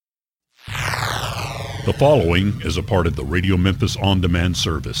The following is a part of the Radio Memphis On-Demand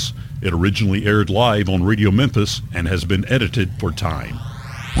service. It originally aired live on Radio Memphis and has been edited for time.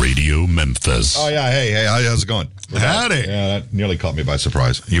 Radio Memphis. Oh, yeah. Hey, how's it going? Howdy. Yeah, that nearly caught me by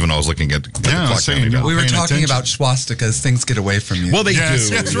surprise, even though I was looking at the clock. We were talking about swastikas. Things get away from you. Well, they do.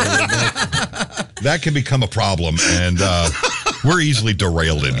 That's right. That can become a problem, and we're easily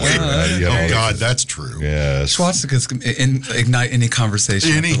derailed in here. God, that's true. Yes. Swastikas can ignite any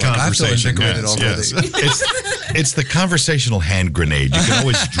conversation. Any conversation. I feel invigorated already. It's the conversational hand grenade. You can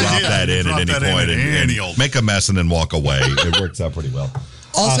always drop that in at any point and make a mess and then walk away. It works out pretty well.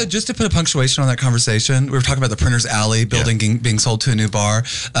 Also, just to put a punctuation on that conversation, we were talking about the Printer's Alley building being sold to a new bar.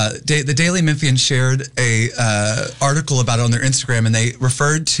 The Daily Memphian shared a article about it on their Instagram, and they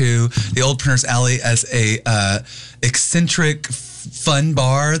referred to the old Printer's Alley as a eccentric fun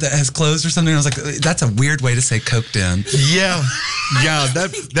bar that has closed or something. I was like, that's a weird way to say coked in. Yeah.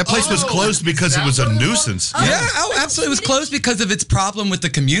 That place was closed because it was a nuisance. Yeah, absolutely. It was closed because of its problem with the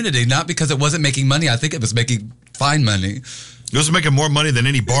community, not because it wasn't making money. I think it was making fine money. It was making more money than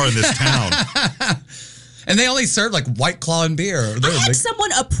any bar in this town. And they only served like White Claw and beer. I had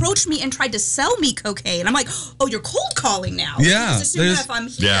someone approach me and tried to sell me cocaine. I'm like, oh, you're cold calling now. Yeah. Just assume that if I'm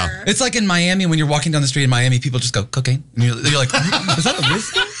here. Yeah. It's like in Miami when you're walking down the street in Miami, people just go, cocaine. And you're like, is that a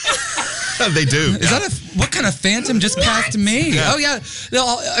whiskey? They do. Is that what kind of phantom just passed me? Yeah. Oh yeah,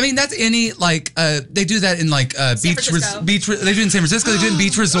 I mean that's any like they do that in like beach. They do it in San Francisco. They do it in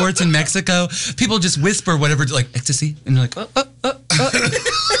beach resorts in Mexico. People just whisper whatever like ecstasy, and you're like,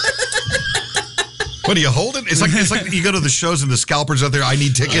 What are you holding? It's like you go to the shows and the scalpers out there. I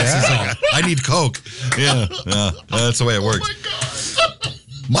need tickets. Yeah. It's like, I need Coke. Yeah, that's the way it works.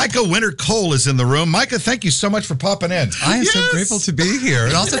 Micah Winter Cole is in the room. Micah, thank you so much for popping in. I am so grateful to be here,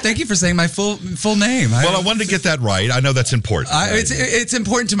 and also thank you for saying my full name. Well, I wanted to get that right. I know that's important. It's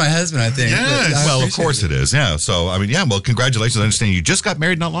important to my husband, I think. Yes. Well, of course it is. Yeah. So, I mean, well, congratulations. I understand you just got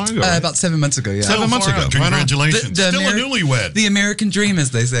married not long ago. Right? About 7 months ago, yeah. 7 months ago. Congratulations. Still a newlywed. The American dream,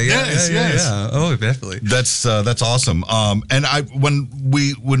 as they say. Yes. Yeah. Oh, definitely. That's awesome. And when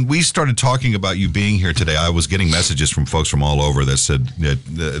we started talking about you being here today, I was getting messages from folks from all over that said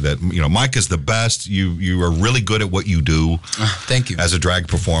that Micah's the best. You are really good at what you do. Thank you. As a drag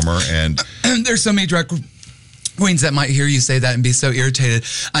performer, and there's so many drag queens that might hear you say that and be so irritated.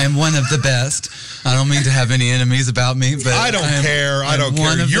 I am one of the best. I don't mean to have any enemies about me, but I don't care. I don't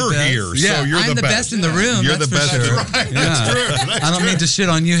care. You're here, so you're I'm the best in the room. You're that's the best. For sure. Right. Yeah. That's true. I don't mean to shit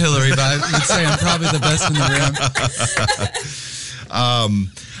on you, Hillary, but I would say I'm probably the best in the room.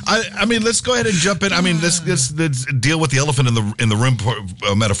 I mean, let's go ahead and jump in. I mean, let's deal with the elephant in the room,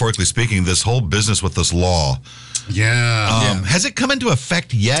 metaphorically speaking. This whole business with this law. Yeah. Has it come into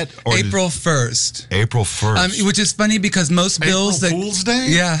effect yet? Or April 1st. April 1st. Which is funny because most bills April Fool's Day?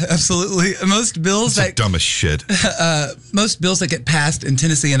 Yeah, absolutely. Most bills That's the dumbest shit. Most bills that get passed in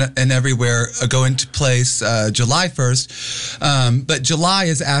Tennessee and everywhere go into place July 1st. But July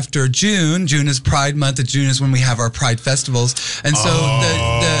is after June. June is Pride Month. And June is when we have our Pride festivals. And so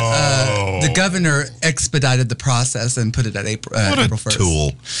the governor expedited the process and put it at April 1st.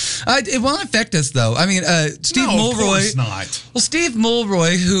 Tool. It won't affect us, though. I mean, Steve Mulroy. Of course not. Well, Steve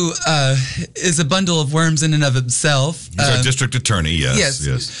Mulroy, who is a bundle of worms in and of himself. He's our district attorney, yes.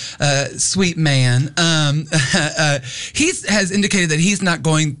 Sweet man. He has indicated that he's not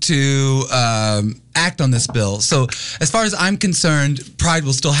going to act on this bill. So as far as I'm concerned, Pride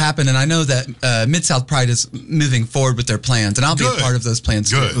will still happen, and I know that Mid-South Pride is moving forward with their plans, and I'll be a part of those plans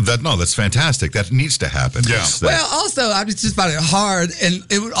too. That's fantastic. That needs to happen. Yeah. Well, also, I was just about it hard, and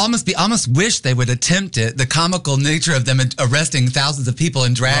it would almost wish they would attempt it. The comical nature of them arresting thousands of people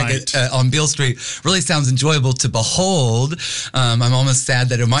and drag it on Beale Street really sounds enjoyable to behold. I'm almost sad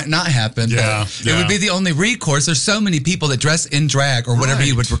that it might not happen. Yeah, but it would be the only recourse. There's so many people that dress in drag or whatever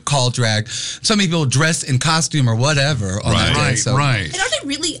you would call drag. So many people dress in costume or whatever on that day. So. Right. And are they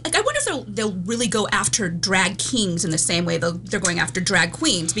really, like, I wonder if they'll really go after drag kings in the same way they're going after drag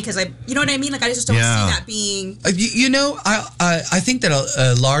queens, because you know what I mean? Like, I just don't see that being... I think that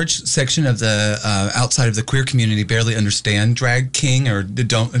a large section of the outside of the queer community barely understand drag king or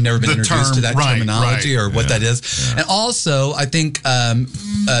have never been introduced to that terminology or what that is. Yeah. And also, I think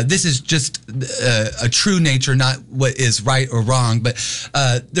this is just a true nature, not what is right or wrong, but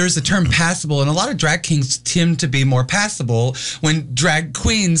there's a term passable, and a lot of drag kings tend to be more passable when drag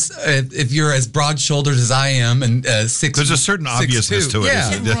queens, if you're as broad-shouldered as I am and 6', there's a certain obviousness to it.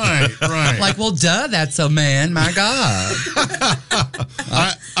 Yeah. Right. Like, well, duh, that's a man, my God.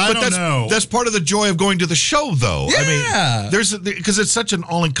 I don't know. That's part of the joy of going to the show, though. Yeah. I mean, because it's such an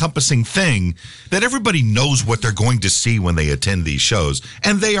all-encompassing thing that everybody knows what they're going to see when they attend these shows,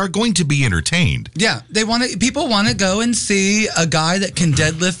 and they are going to be entertained. Yeah, people want to go and see a guy that can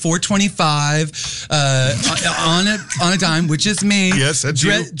deadlift 425 on a dime, which is me. Yes, that's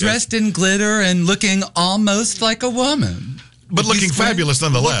you. Dressed in glitter and looking almost like a woman. But looking fabulous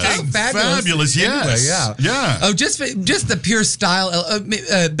nonetheless. Fabulous, yes. Anyway, yeah. Oh, just the pure style.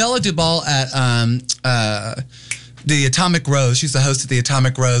 Bella Duvall at the Atomic Rose. She's the host of the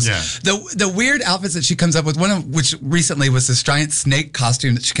Atomic Rose. Yeah. The weird outfits that she comes up with, one of which recently was this giant snake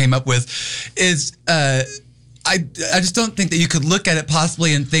costume that she came up with, is I just don't think that you could look at it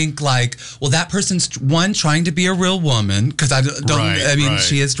possibly and think like, well, that person's one trying to be a real woman, because I don't. Right.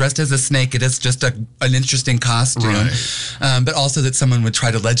 She is dressed as a snake. It is just an interesting costume, right. But also that someone would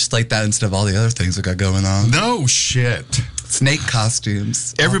try to legislate that instead of all the other things that got going on. No shit. Snake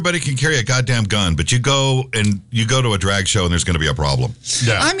costumes. Everybody can carry a goddamn gun, but you go to a drag show and there's going to be a problem.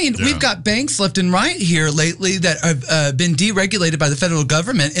 Yeah. I mean, we've got banks left and right here lately that have been deregulated by the federal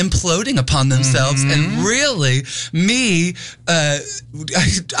government, imploding upon themselves. Mm-hmm. And really,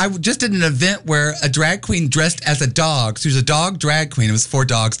 I just did an event where a drag queen dressed as a dog. So she was a dog drag queen. It was 4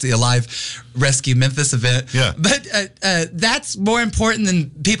 dogs, the Alive Rescue Memphis event. Yeah. But that's more important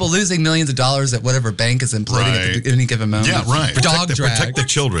than people losing millions of dollars at whatever bank is imploding at any given moment. Yeah, right. Protect the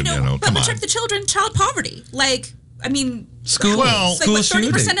children, come on. Protect the children, child poverty. Like, I mean, school 30%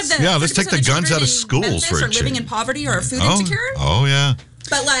 of the let's take the guns out of schools for a change. Are living in poverty or food insecure. Oh yeah.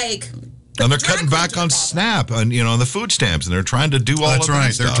 But like. And they're cutting back on SNAP and on the food stamps, and they're trying to do all of that.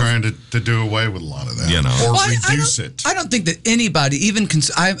 That's stuff. right. They're trying to do away with a lot of that, or reduce it. I don't think that anybody, even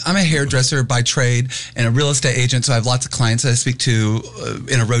I'm a hairdresser by trade and a real estate agent, so I have lots of clients that I speak to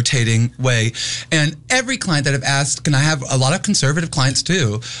in a rotating way. And every client that I've asked, and I have a lot of conservative clients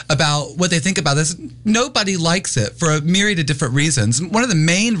too, about what they think about this, nobody likes it for a myriad of different reasons. One of the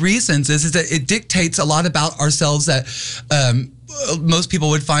main reasons is that it dictates a lot about ourselves that most people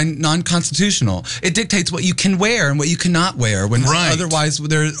would find non-constitutional. It dictates what you can wear and what you cannot wear, when otherwise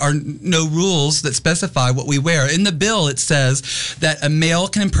there are no rules that specify what we wear. In the bill, it says that a male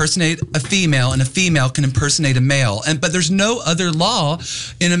can impersonate a female and a female can impersonate a male. But there's no other law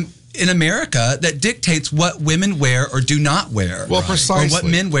in America that dictates what women wear or do not wear. Well, precisely. Or what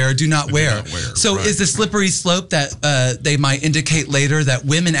men wear or do not wear. So is the slippery slope that they might indicate later that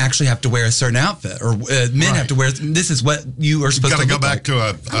women actually have to wear a certain outfit, or men have to wear, this is what you are supposed to look like. Go back to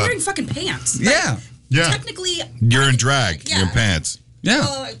I'm wearing fucking pants. Yeah. Technically. You're in drag. You're in pants.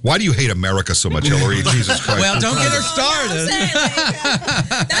 Yeah. Why do you hate America so much, Hillary? Jesus Christ. Well, don't get her started.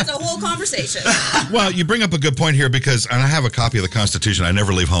 That's a whole conversation. Well, you bring up a good point here, because, and I have a copy of the Constitution. I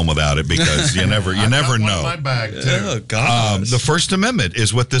never leave home without it, because you never know. One in my bag too. Oh, God. The First Amendment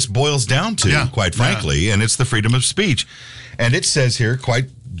is what this boils down to, quite frankly, and it's the freedom of speech. And it says here quite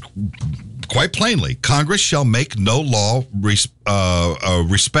plainly, Congress shall make no law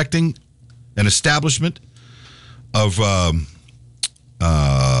respecting an establishment of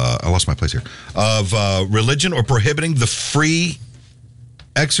I lost my place here, of religion, or prohibiting the free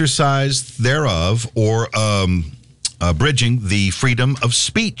exercise thereof, or abridging the freedom of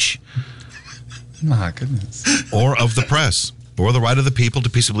speech. My goodness. Or of the press, or the right of the people to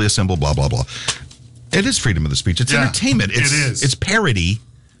peaceably assemble, blah, blah, blah. It is freedom of the speech. It's entertainment. It is. It's parody.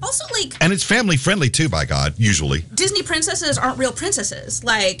 Also, and it's family friendly too, by God, usually. Disney princesses aren't real princesses.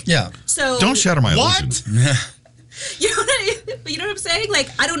 So. Don't shatter my illusions. You know what I'm saying?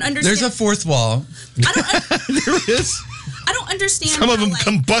 I don't understand. There's a fourth wall. There is. I don't understand. Some of them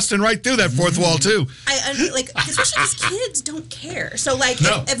come busting right through that fourth wall too. Especially because kids don't care. So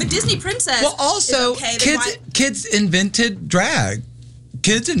if a Disney princess. Well, also is okay, kids invented drag.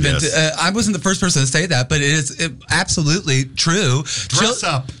 Kids invented. I wasn't the first person to say that, but it is absolutely true.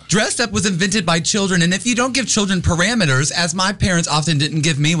 Dress up was invented by children, and if you don't give children parameters, as my parents often didn't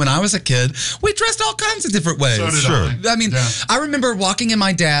give me when I was a kid, we dressed all kinds of different ways. So did I. I mean, I remember walking in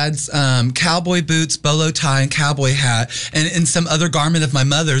my dad's cowboy boots, bolo tie, and cowboy hat, and in some other garment of my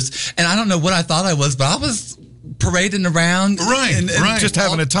mother's, and I don't know what I thought I was, but I was parading around, and just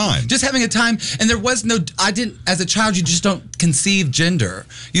having a time. And there was no, as a child, you just don't conceive gender.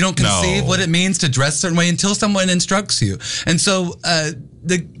 You don't conceive what it means to dress a certain way until someone instructs you. And so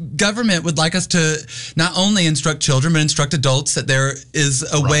the government would like us to not only instruct children, but instruct adults that there is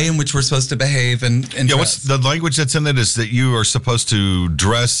a way in which we're supposed to behave and dress. What's the language that's in it is that you are supposed to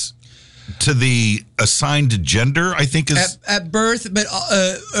dress to the assigned gender, I think is at birth, but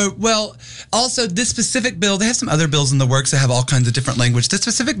also this specific bill, they have some other bills in the works that have all kinds of different language. The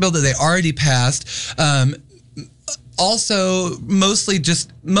specific bill that they already passed also mostly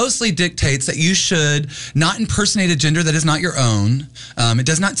dictates that you should not impersonate a gender that is not your own. It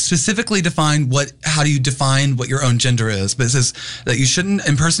does not specifically define how do you define what your own gender is, but it says that you shouldn't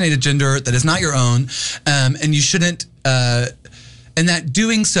impersonate a gender that is not your own, and you shouldn't, and that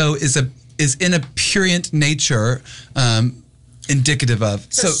doing so is in a prurient nature. Indicative of.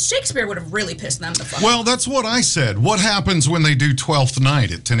 So Shakespeare would have really pissed them the fuck off. Well, that's what I said. What happens when they do 12th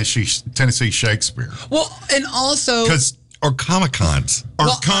night at Tennessee Shakespeare? Well, and also... Or Comic-Cons. Or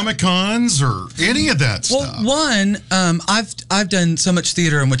Comic-Cons or any of that stuff. Well, one, I've done so much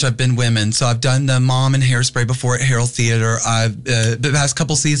theater in which I've been women. So I've done the Mom and Hairspray before at Herald Theater. The past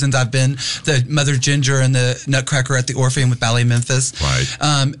couple seasons, I've been the Mother Ginger and the Nutcracker at the Orpheum with Ballet Memphis. Right.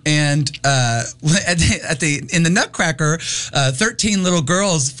 In the Nutcracker, 13 little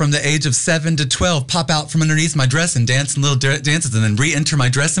girls from the age of 7 to 12 pop out from underneath my dress and dance in little dances and then re-enter my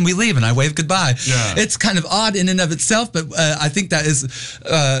dress and we leave and I wave goodbye. Yeah. It's kind of odd in and of itself, but I think that is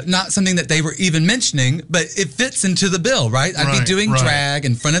not something that they were even mentioning, but it fits into the bill, right? I'd be doing drag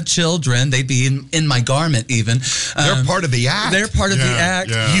in front of children. They'd be in my garment even. They're part of the act. They're part of the act.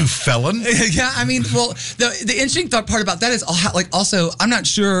 Yeah. You felon. Yeah, I mean, well, the interesting part about that is, also, I'm not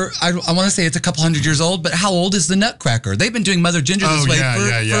sure, I want to say it's a couple hundred years old, but how old is the Nutcracker? They've been doing Mother Ginger this way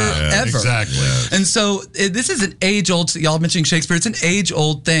forever. Yeah, exactly. And so this is an age-old, y'all mentioning Shakespeare, it's an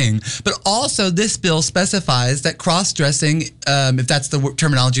age-old thing, but also this bill specifies that cross-dressing, if that's the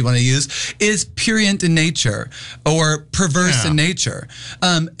terminology you want to use, is prurient in nature or perverse in nature.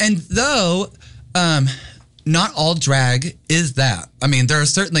 And though not all drag is that. I mean, there are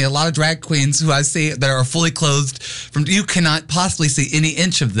certainly a lot of drag queens who I see that are fully clothed. You cannot possibly see any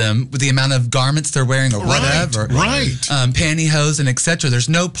inch of them with the amount of garments they're wearing or whatever. Right. Pantyhose and etc. There's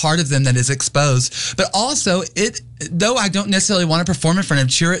no part of them that is exposed. But also, though I don't necessarily want to perform in front of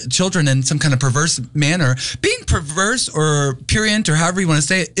children in some kind of perverse manner, being perverse or prurient or however you want to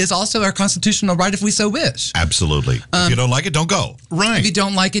say it is also our constitutional right if we so wish. Absolutely. If you don't like it, don't go. Right. If you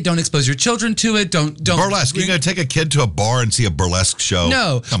don't like it, don't expose your children to it. Don't burlesque. You're going to take a kid to a bar and see a burlesque show?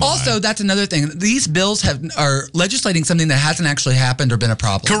 No. Come on. Also, that's another thing. These bills are legislating something that hasn't actually happened or been a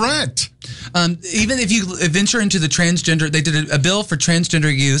problem. Correct. Even if you venture into the transgender, they did a bill for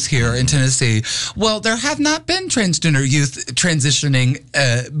transgender youth here in Tennessee. Well, there have not been transgender youth transitioning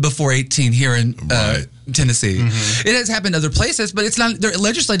before 18 here in Tennessee. Mm-hmm. It has happened other places, but it's not. They're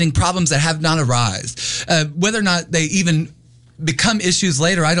legislating problems that have not arisen. Whether or not they even become issues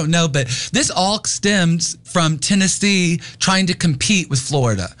later, I don't know, but this all stems from Tennessee trying to compete with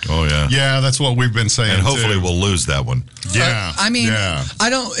Florida. Oh yeah, yeah, that's what we've been saying. And hopefully we'll lose that one. Yeah, I mean, I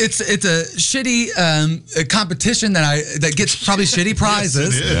don't. It's a shitty competition that gets probably shitty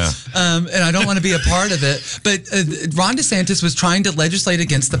prizes. Yes, it is. And I don't want to be a part of it. But Ron DeSantis was trying to legislate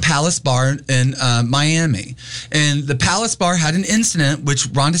against the Palace Bar in Miami, and the Palace Bar had an incident which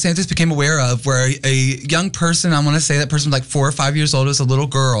Ron DeSantis became aware of, where a young person, I want to say that person was like 4 or 5 years old, was a little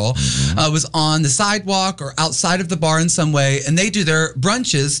girl, was on the sidewalk or outside of the bar in some way, and they do their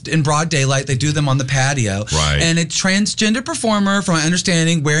brunches in broad daylight. They do them on the patio. Right. And a transgender performer, from my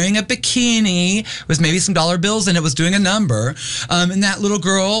understanding, wearing a bikini with maybe some dollar bills in it, was doing a number. And that little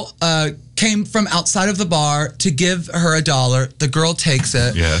girl came from outside of the bar to give her $1. The girl takes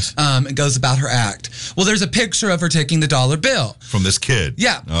it. Yes. And goes about her act. Well, there's a picture of her taking the dollar bill. From this kid?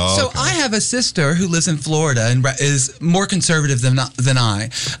 Yeah. Oh, so okay. I have a sister who lives in Florida and is more conservative than I.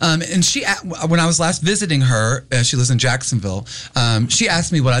 And she, when I was last visiting her, she lives in Jacksonville, she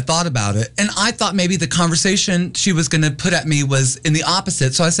asked me what I thought about it. And I thought maybe the conversation she was going to put at me was in the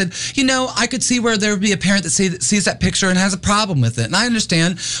opposite. So I said, I could see where there would be a parent that sees that picture and has a problem with it. And I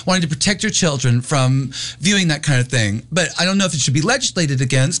understand wanting to protect your children from viewing that kind of thing. But I don't know if it should be legislated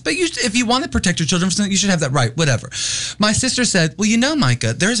against. But if you want to protect your children from something, you should have that right, whatever. My sister said, well,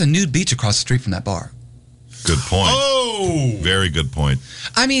 Micah, there's a nude beach across the street from that bar. Good point. Oh! Very good point.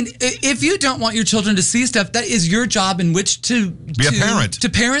 I mean, if you don't want your children to see stuff, that is your job in which to be a parent. To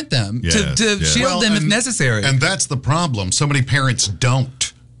parent them, to shield them if necessary. And that's the problem. So many parents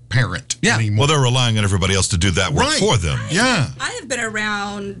don't parent anymore. Well, they're relying on everybody else to do that work for them. Yeah. I have been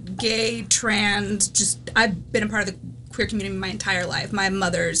around gay, trans, I've been a part of the queer community my entire life. My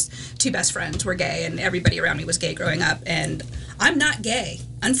mother's 2 best friends were gay, and everybody around me was gay growing up, and I'm not gay,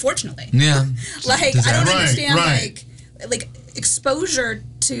 unfortunately. Yeah. I don't understand, like exposure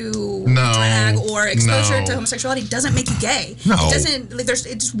to drag or exposure to homosexuality doesn't make you gay. No. It doesn't,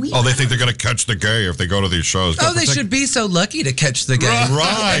 it's weird. Oh, they think they're going to catch the gay if they go to these shows. Oh, they should be so lucky to catch the gay.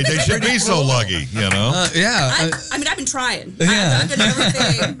 Right. They should be so lucky, yeah. I mean, I've been trying. Yeah. I've done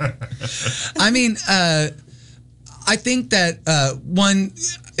everything. I mean, I think that, one,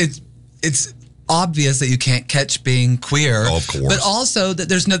 it's obvious that you can't catch being queer. Oh, of course. But also that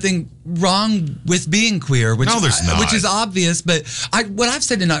there's nothing wrong with being queer, which, no, there's not. Which is obvious. But what I've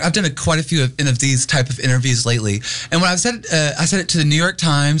said, I've done quite a few of these type of interviews lately, and what I've said, I said it to the New York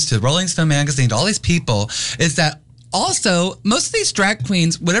Times, to Rolling Stone magazine, to all these people, is that also most of these drag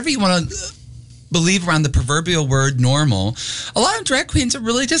queens, whatever you want to believe around the proverbial word normal, a lot of drag queens are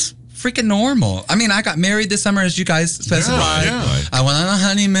really just freaking normal. I mean, I got married this summer, as you guys specified. Yeah. I went on a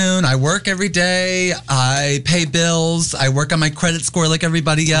honeymoon. I work every day. I pay bills. I work on my credit score like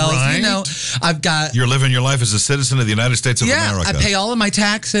everybody else. Right. You know, I've got... You're living your life as a citizen of the United States of America. I pay all of my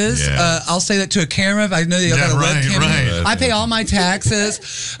taxes. Yeah. I'll say that to a camera if I know that you got a webcam. Right. I pay all my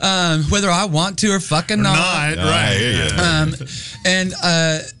taxes, whether I want to or fucking not. Right.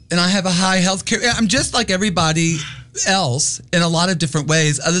 And I have a high health care. I'm just like everybody else in a lot of different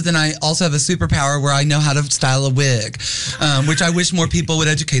ways, other than I also have a superpower where I know how to style a wig, which I wish more people would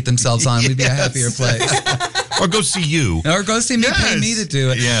educate themselves on. We'd be a happier place. Or go see you. Or go see me, pay me to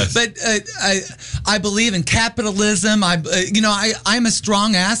do it. Yes. But I believe in capitalism. I'm a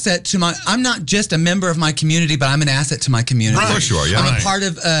strong asset to my, I'm not just a member of my community, but I'm an asset to my community. Right. Of course you are, yeah. I'm a part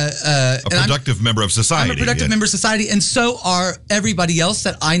of... a productive member of society. I'm a productive member of society, and so are everybody else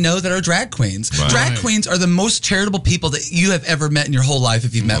that I know that are drag queens. Right. Drag queens are the most charitable people that you have ever met in your whole life,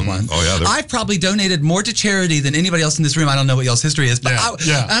 if you've met one. Oh, yeah. I've probably donated more to charity than anybody else in this room. I don't know what y'all's history is, but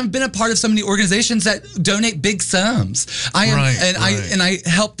I've been a part of so many organizations that donate big sums. I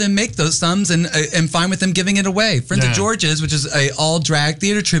help them make those sums, and am fine with them giving it away. Friends of George's, which is a all drag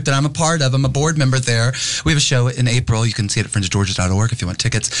theater troupe that I'm a part of. I'm a board member there. We have a show in April. You can see it at friendsofgeorges.org if you want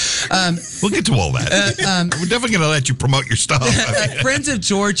tickets. We'll get to all that. We're definitely going to let you promote your stuff. Friends of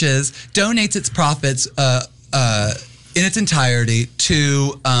George's donates its profits in its entirety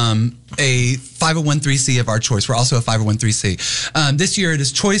to a 501(c) of our choice. We're also a 501(c). This year it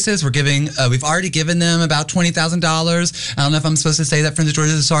is Choices. We're giving, we've already given them about $20,000. I don't know if I'm supposed to say that, Friends of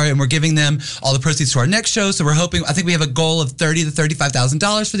George's is sorry, and we're giving them all the proceeds to our next show. So we're hoping, I think we have a goal of $30,000 to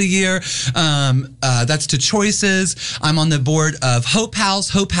 $35,000 for the year. That's to Choices. I'm on the board of Hope House.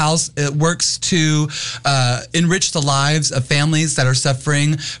 Hope House, it works to enrich the lives of families that are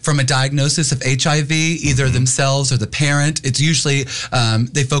suffering from a diagnosis of HIV, either themselves or the parent. It's usually,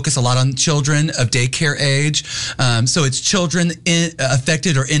 they focus a lot on children of daycare age. So it's children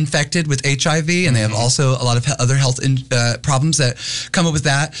affected or infected with HIV, and they have also a lot of other health problems that come up with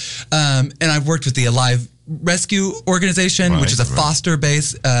that. And I've worked with the Alive Rescue Organization, which is a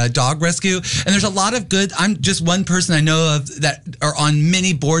foster-based dog rescue. And there's a lot of good, I'm just one person I know of that are on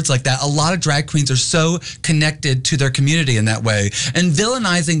many boards like that. A lot of drag queens are so connected to their community in that way. And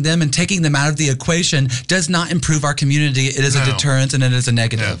villainizing them and taking them out of the equation does not improve our community. It is a deterrent, and it is a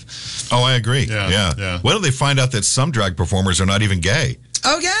negative. Yeah. Oh, I agree. Yeah. What do they find out that some drag performers are not even gay?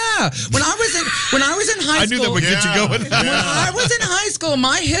 Oh yeah! When I was in high school, I knew that would get you going. When I was in high school,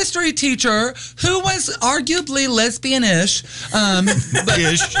 my history teacher, who was arguably lesbian-ish,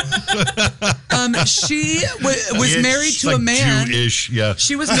 she was married to a man. Jewish, yeah.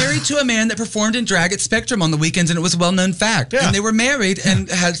 She was married to a man that performed in drag at Spectrum on the weekends, and it was a well-known fact. Yeah. And they were married and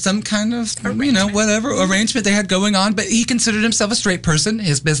had some kind of arrangement they had going on. But he considered himself a straight person.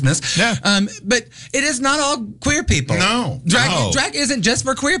 His business. Yeah. But it is not all queer people. No. Drag isn't just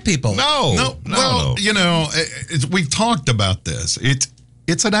for queer people. No. Well, you know, we've talked about this.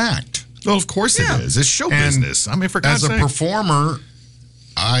 It's an act. Well, of course it is. It's show business. I mean, for God's sake. As a performer,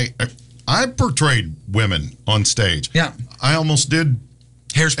 I portrayed women on stage. Yeah. I almost did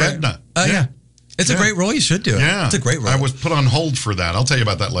Hairspray. Edna. Yeah. It's a great role. You should do it. Yeah. It's a great role. I was put on hold for that. I'll tell you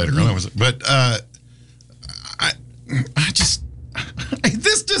about that later.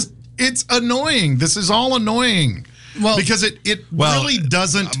 It's annoying. This is all annoying. Well, because it really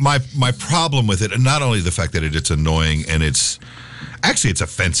doesn't. My problem with it, and not only the fact that it's annoying, and it's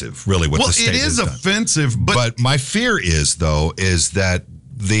offensive, really, what the state has done. It is offensive, but my fear is that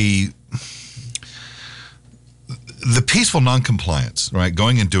the peaceful noncompliance, right,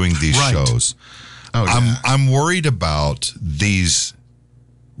 going and doing these shows. Oh, yeah. I'm worried about these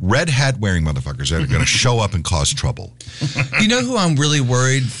red hat wearing motherfuckers that are going to show up and cause trouble. You know who I'm really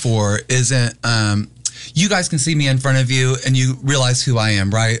worried for isn't. You guys can see me in front of you and you realize who I am,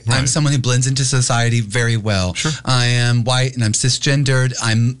 right? I'm someone who blends into society very well. Sure. I am white and I'm cisgendered.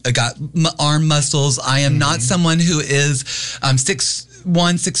 I got arm muscles. I am not someone who is 6'1",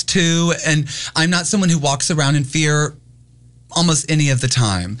 6'2", and I'm not someone who walks around in fear almost any of the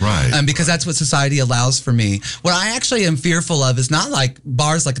time. Right. Because that's what society allows for me. What I actually am fearful of is not like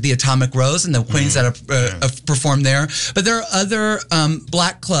bars like the Atomic Rose and the queens that have performed there, but there are other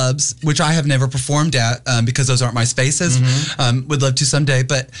black clubs, which I have never performed at because those aren't my spaces. Would love to someday.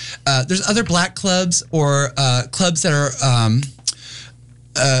 But there's other black clubs or clubs that are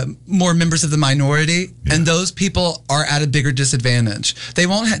more members of the minority, and those people are at a bigger disadvantage. They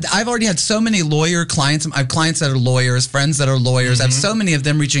won't. I've already had so many lawyer clients. I have clients that are lawyers, friends that are lawyers. I have so many of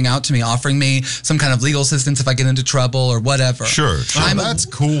them reaching out to me, offering me some kind of legal assistance if I get into trouble or whatever. Sure. That's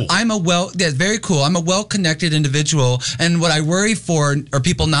cool. Very cool. I'm a well-connected individual, and what I worry for are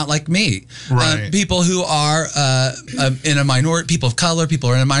people not like me. Right. People who are in a minority, people of color, people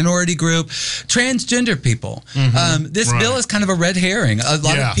who are in a minority group, transgender people. This bill is kind of a red herring. A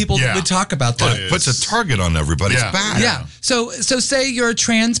lot of people would talk about that. It puts a target on everybody's back. Yeah. So say you're a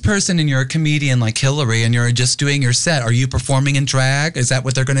trans person and you're a comedian like Hillary and you're just doing your set. Are you performing in drag? Is that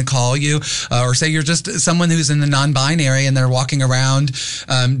what they're going to call you? Or say you're just someone who's in the non-binary and they're walking around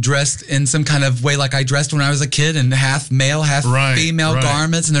dressed in some kind of way like I dressed when I was a kid in half male, half female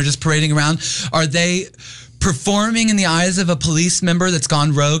garments, and they're just parading around. Are they performing in the eyes of a police member that's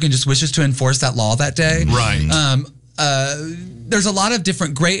gone rogue and just wishes to enforce that law that day? Right. There's a lot of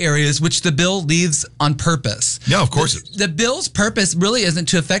different gray areas which the bill leaves on purpose. Yeah, of course. The bill's purpose really isn't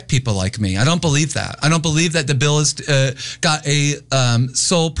to affect people like me. I don't believe that. I don't believe that the bill has got a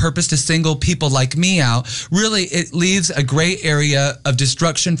sole purpose to single people like me out. Really, it leaves a gray area of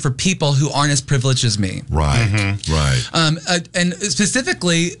destruction for people who aren't as privileged as me. Right, right. And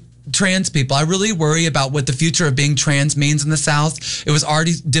specifically, trans people. I really worry about what the future of being trans means in the South. It was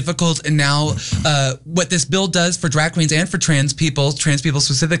already difficult, and now what this bill does for drag queens and for trans people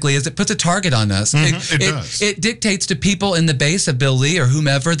specifically, is it puts a target on us. It does. It dictates to people in the base of Bill Lee or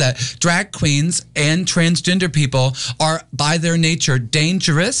whomever that drag queens and transgender people are by their nature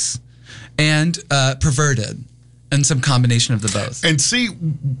dangerous and perverted, and some combination of the both. And see,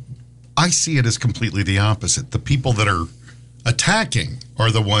 I see it as completely the opposite. The people that are attacking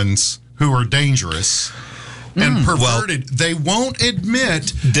are the ones who are dangerous and perverted. Well, they won't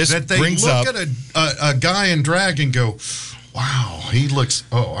admit that they look at a guy in drag and go, wow, he looks.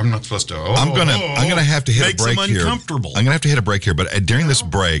 Oh, I'm not supposed to. I'm gonna have to hit a break here. Uncomfortable. I'm gonna have to hit a break here. But during this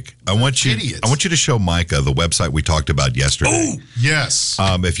break, I want you to show Micah the website we talked about yesterday. Oh, yes.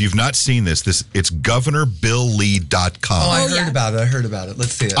 If you've not seen this, it's governorbillee.com. Oh, I heard about it.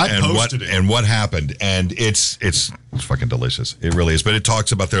 Let's see it. I posted it. And what happened? And it's fucking delicious. It really is. But it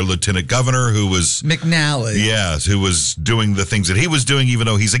talks about their lieutenant governor who was McNally. Yes, who was doing the things that he was doing, even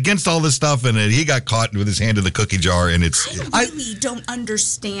though he's against all this stuff, and he got caught with his hand in the cookie jar. And I really don't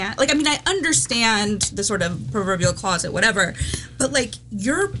understand. Like, I mean, I understand the sort of proverbial closet, whatever, but like,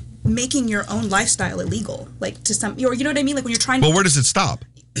 you're making your own lifestyle illegal, like to some, or you know what I mean? Like when you're trying to. Well, where does it stop?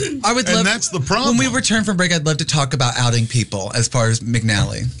 I would love. And that's the problem. When we return from break, I'd love to talk about outing people as far as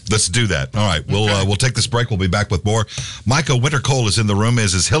McNally. Let's do that. All right, we'll take this break. We'll be back with more. Micah Winter-Cole is in the room,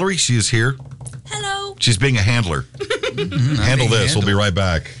 as is Hillary. She is here. Hello. She's being a handler. Handle this. We'll be right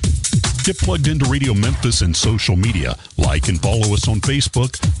back. Get plugged into Radio Memphis and social media. Like and follow us on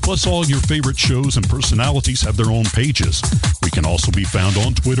Facebook. Plus, all your favorite shows and personalities have their own pages. We can also be found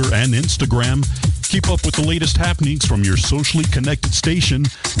on Twitter and Instagram. Keep up with the latest happenings from your socially connected station,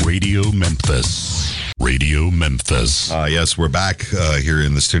 Radio Memphis. Radio Memphis. Yes, we're back here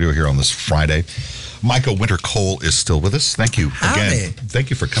in the studio here on this Friday. Micah Winter-Cole is still with us. Thank you again. Thank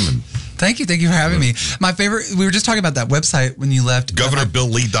you for coming. Thank you for having me. My favorite, we were just talking about that website when you left.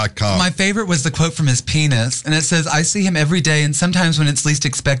 GovernorBillLee.com. My favorite was the quote from his penis, and it says, "I see him every day and sometimes when it's least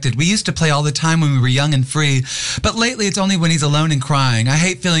expected. We used to play all the time when we were young and free, but lately it's only when he's alone and crying. I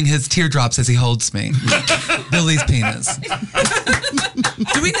hate feeling his teardrops as he holds me." Bill Lee's penis.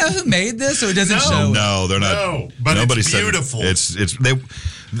 Do we know who made this, or it doesn't show? No, they're not. No, but nobody it's beautiful.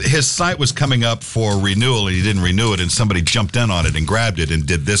 His site was coming up for renewal, and he didn't renew it, and somebody jumped in on it and grabbed it and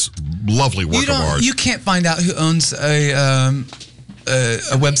did this lovely work of art. You can't find out who owns a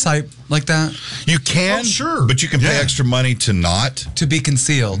website like that. You can, sure, but you can pay extra money to not to be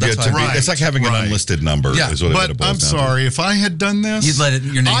concealed. That's it's like having an unlisted number. Yeah, is what but it boils I'm down sorry, if I had done this, you'd let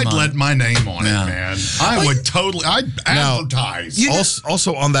your name. I'd let my name on it, man. I would totally. I'd advertise.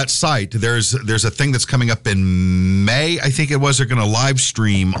 Also on that site, there's a thing that's coming up in May. I think it was. They're going to live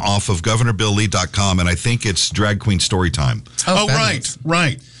stream off of GovernorBillLee.com, and I think it's Drag Queen Storytime. Oh, right.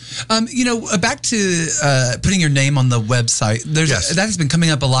 Back to putting your name on the website. That has been coming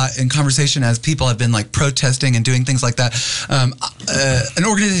up a lot in conversation as people have been like protesting and doing things like that. An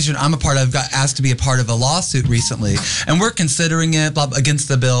organization I'm a part of got asked to be a part of a lawsuit recently, and we're considering it against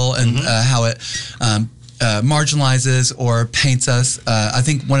the bill and how it marginalizes or paints us. I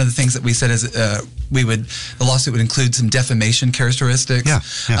think one of the things that we said is the lawsuit would include some defamation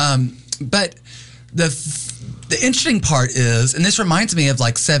characteristics. But the interesting part is, and this reminds me of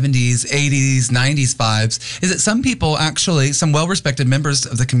like 70s, 80s, 90s vibes, is that some people actually, some well-respected members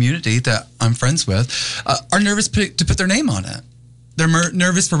of the community that I'm friends with, are nervous to put their name on it. They're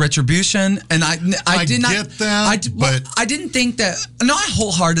nervous for retribution, and I did not get that, but I didn't think that. No, I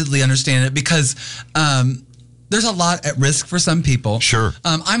wholeheartedly understand it because there's a lot at risk for some people. Sure,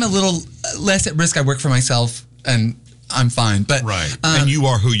 I'm a little less at risk. I work for myself, and I'm fine. But and you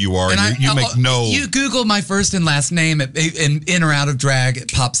are who you are, and you make no. You Google my first and last name, in or out of drag,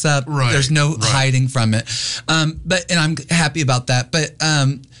 it pops up. There's no hiding from it. And I'm happy about that. But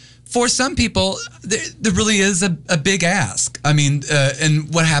for some people, there really is a big ask. I mean,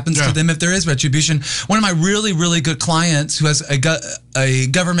 and what happens to them if there is retribution? One of my really, really good clients who has a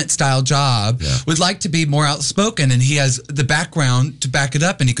government-style job would like to be more outspoken, and he has the background to back it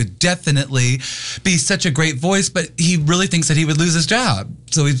up, and he could definitely be such a great voice, but he really thinks that he would lose his job.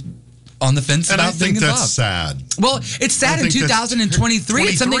 So he's on the fence about being involved. That's sad. Well, it's sad in 2023.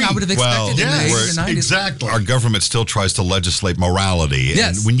 It's something I would have expected in the 80s and 90s. Exactly. Our government still tries to legislate morality.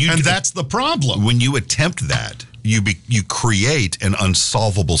 Yes. And that's the problem. When you attempt that, you create an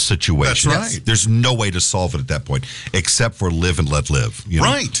unsolvable situation. That's right. There's no way to solve it at that point, except for live and let live. You know?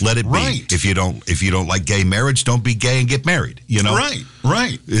 Right. Let it be. If you don't like gay marriage, don't be gay and get married. You know.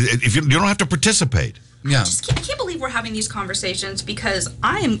 Right. If you don't have to participate. Yeah. I can't believe we're having these conversations because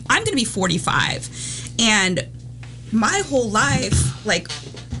I'm going to be 45, and my whole life, like,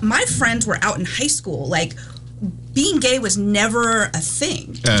 my friends were out in high school. Like, being gay was never a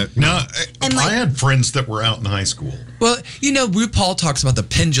thing. I had friends that were out in high school. Well, you know, RuPaul talks about the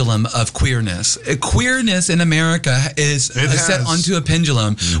pendulum of queerness. Queerness in America is set onto a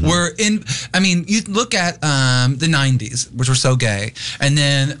pendulum. You look at the 90s, which were so gay, and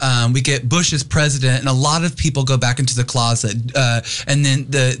then we get Bush as president, and a lot of people go back into the closet. And then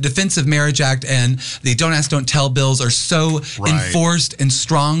the Defense of Marriage Act and the Don't Ask, Don't Tell bills are so enforced and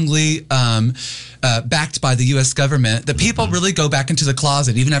strongly backed by the U.S. government that people really go back into the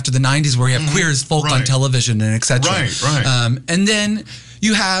closet, even after the 90s, where we have queer as folk on television and etc. And then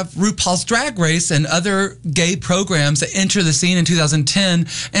you have RuPaul's Drag Race and other gay programs that enter the scene in 2010,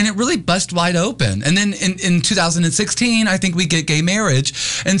 and it really bust wide open. And then in 2016, I think we get gay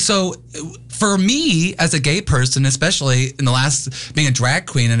marriage. And so for me, as a gay person, especially in the last, being a drag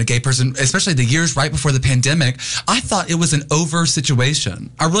queen and a gay person, especially the years right before the pandemic, I thought it was an over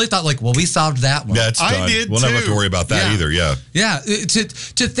situation. I really thought, like, well, we solved that one. That's done. I did We'll never have to worry about that either, Yeah,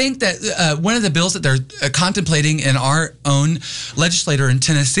 to think that one of the bills that they're contemplating in our own legislature in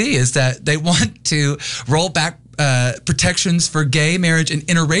Tennessee is that they want to roll back protections for gay marriage and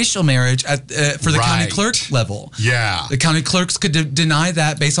interracial marriage for the county clerk level. Yeah. The county clerks could deny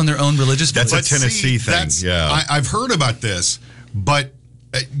that based on their own religious beliefs. That's a Tennessee thing. I've heard about this, but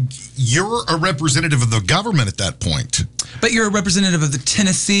you're a representative of the government at that point. But you're a representative of the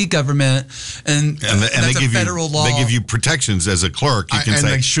Tennessee government, and that's a federal law. They give you protections as a clerk. You can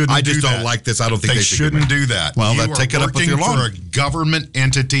say, I just don't like this. I don't think they shouldn't do that. Well, take it up with your law. You're working for a government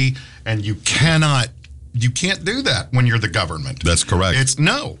entity, and you can't do that when you're the government. That's correct.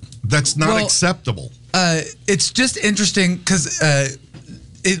 That's not acceptable. It's just interesting because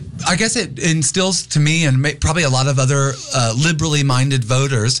I guess it instills to me and probably a lot of other liberally minded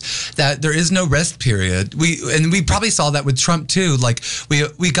voters that there is no rest period. We probably saw that with Trump too. Like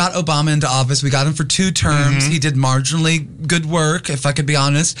we got Obama into office. We got him for 2 terms. He did marginally good work, if I could be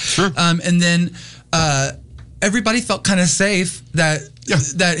honest. Sure. And then everybody felt kind of safe that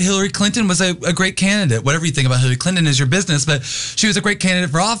Hillary Clinton was a great candidate. Whatever you think about Hillary Clinton is your business, but she was a great candidate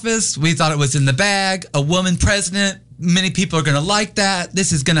for office. We thought it was in the bag. A woman president. Many people are going to like that.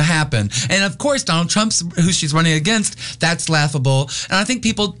 This is going to happen. And of course, Donald Trump's who she's running against, that's laughable. And I think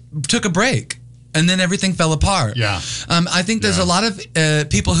people took a break. And then everything fell apart. Yeah. I think there's a lot of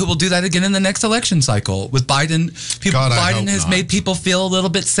people who will do that again in the next election cycle. With Biden, Biden has made people feel a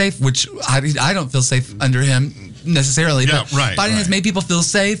little bit safe, which I don't feel safe under him necessarily. Yeah, but Biden has made people feel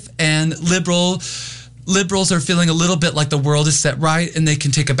safe, and liberals are feeling a little bit like the world is set right and they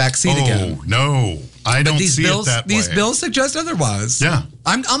can take a back seat again. Oh, no. I don't see it that way. These bills suggest otherwise. Yeah.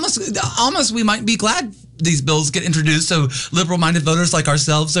 I'm almost we might be glad these bills get introduced so liberal-minded voters like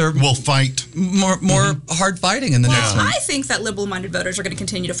ourselves will fight more hard fighting in the next one. I think that liberal-minded voters are going to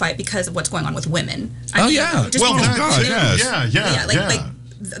continue to fight because of what's going on with women. Yeah. Like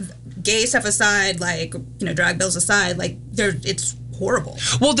gay stuff aside, like, drag bills aside, like it's horrible.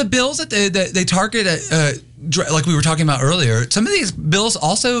 Well, the bills that they target, like we were talking about earlier, some of these bills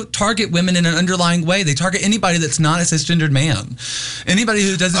also target women in an underlying way. They target anybody that's not a cisgendered man. Anybody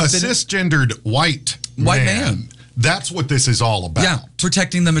who doesn't fit cisgendered white man. That's what this is all about. Yeah,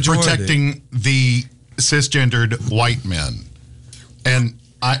 protecting the majority. Protecting the cisgendered white men. And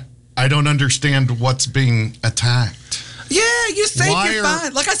I don't understand what's being attacked. Yeah, you think you're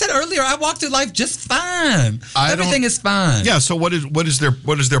fine. Like I said earlier, I walk through life just fine. Everything is fine. Yeah. So what is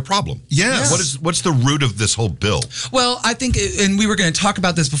their problem? Yes. What's the root of this whole bill? Well, I think, and we were going to talk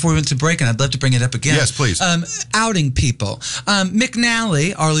about this before we went to break, and I'd love to bring it up again. Yes, please. Outing people.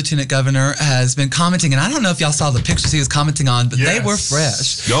 McNally, our lieutenant governor, has been commenting, and I don't know if y'all saw the pictures he was commenting on, but they were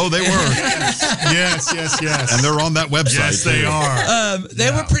fresh. No, they were. Yes. And they're on that website. Yes, they are.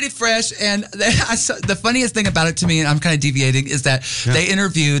 They were pretty fresh, and the funniest thing about it to me, and I'm kind of deviating, is that they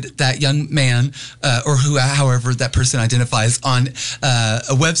interviewed that young man, or however that person identifies, on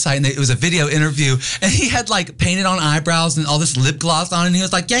a website, and it was a video interview, and he had like painted on eyebrows and all this lip gloss on, and he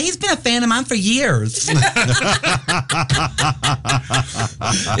was like, yeah, he's been a fan of mine for years.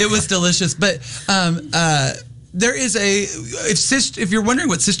 It was delicious, but there is if you're wondering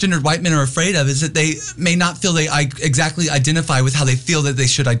what cisgendered white men are afraid of, is that they may not feel they exactly identify with how they feel that they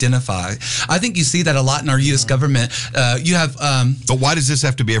should identify. I think you see that a lot in our U.S. government. You have, but why does this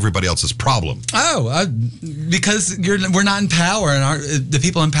have to be everybody else's problem? Because we're not in power, and the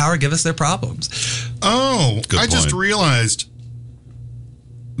people in power give us their problems. Oh, Good I point. just realized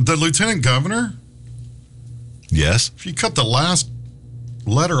the lieutenant governor. Yes. If you cut the last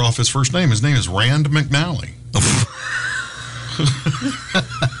letter off his first name, his name is Rand McNally.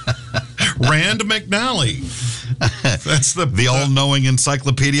 Rand McNally. That's the all-knowing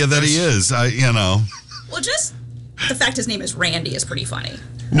encyclopedia that he is. Well, just the fact his name is Randy is pretty funny.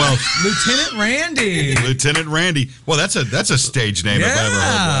 Well, Lieutenant Randy. Lieutenant Randy. Well, that's a stage name if I ever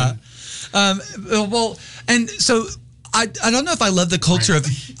heard one. Well, and so I don't know if I love the culture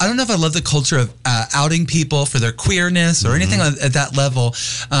of outing people for their queerness or anything at that level.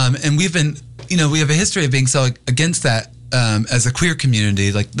 And we have a history of being so against that as a queer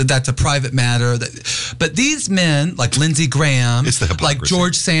community. Like that's a private matter. But these men, like Lindsey Graham, like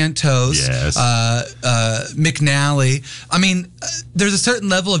George Santos, McNally. I mean, there's a certain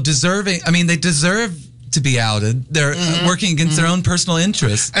level of deserving. I mean, they deserve to be outed. They're working against their own personal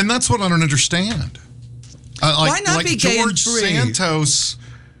interests, and that's what I don't understand. Why not be gay George and free? Santos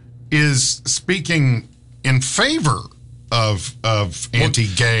is speaking in favor of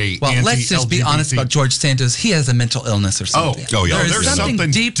anti-gay. Well, let's just be honest about George Santos. He has a mental illness or something. Oh yeah. There's something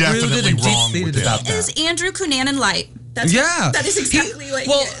deep-rooted and wrong with deep-seated about He is that. Andrew Cunanan light. That is exactly what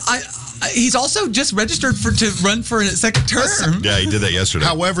he is. He's also just registered to run for a second term. Yeah, he did that yesterday.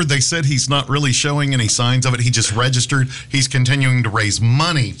 However, they said he's not really showing any signs of it. He just registered. He's continuing to raise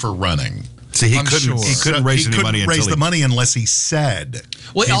money for running. See, he couldn't raise any money until the money unless he said.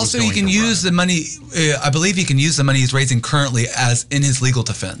 Well, also he can use the money. I believe he can use the money he's raising currently as in his legal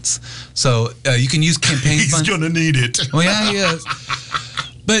defense. So you can use campaign funds. He's going to need it. Well, yeah, he is.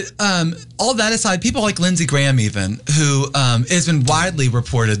 But all that aside, people like Lindsey Graham, even who has been widely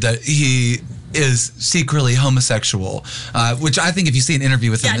reported that he is secretly homosexual, which I think if you see an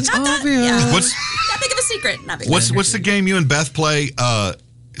interview with him, it's obvious. What's not big of a secret. What's the game you and Beth play?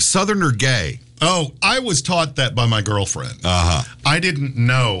 Southern or gay? Oh, I was taught that by my girlfriend. I didn't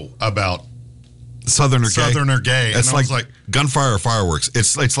know about Southern or gay. It's like gunfire or fireworks.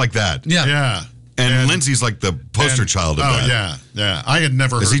 It's like that. Yeah. And Lindsay's like the poster child of that. Yeah. I had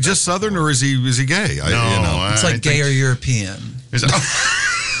never heard Is he just Southern or is he gay? It's like gay or European.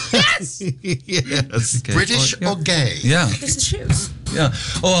 Yes. Yes. British or gay? Yeah. It's the shoes. Yeah.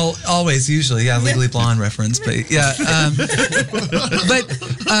 Well, always, usually, Legally Blonde reference, but yeah. But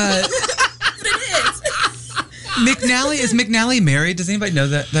is McNally married? Does anybody know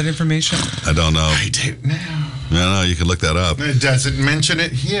that information? I don't know. I don't know. No, you can look that up. It doesn't mention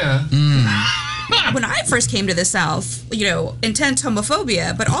it here. When I first came to the South, intense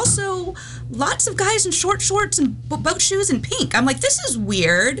homophobia, but also lots of guys in short shorts and boat shoes and pink. I'm like, this is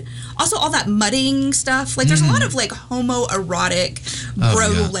weird. Also, all that mudding stuff. Like, there's a lot of like homoerotic,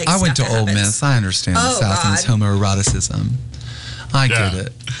 like. I went to stuff that Ole happens. Miss. I understand the South and its homoeroticism. I get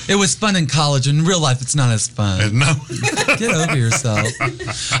it. It was fun in college. In real life, it's not as fun. No. Get over yourself.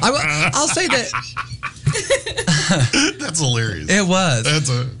 I'll say that. That's hilarious. It was.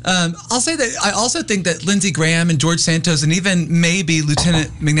 I'll say that I also think that Lindsey Graham and George Santos and even maybe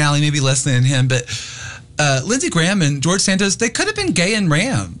Lieutenant McNally, maybe less than him, but Lindsey Graham and George Santos, they could have been gay and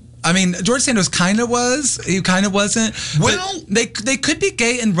ran. I mean, George Santos kind of was. He kind of wasn't. Well, they could be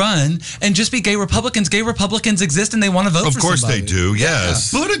gay and run and just be gay Republicans. Gay Republicans exist and they want to vote for somebody. Of course they do,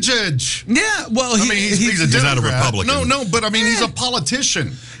 yes. Buttigieg. Yeah, well, he's not a Republican. No, but I mean, he's a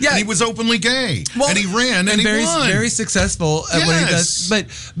politician. Yeah. And he was openly gay. Well, and he ran and he won. Very successful at what he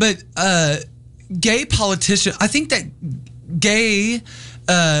does. But gay politician, I think that gay,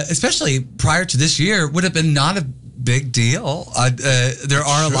 especially prior to this year, would have been not a big deal. There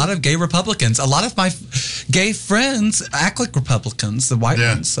are a lot of gay Republicans. A lot of my gay friends act like Republicans, the white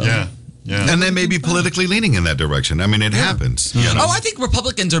ones. So. Yeah. And they may be politically leaning in that direction. I mean, it happens. You know? Oh, I think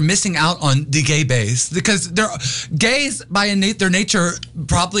Republicans are missing out on the gay base because gays, by their nature,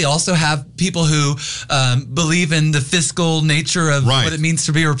 probably also have people who believe in the fiscal nature of what it means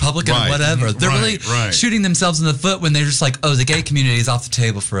to be a Republican or whatever. They're really shooting themselves in the foot when they're just like, oh, the gay community is off the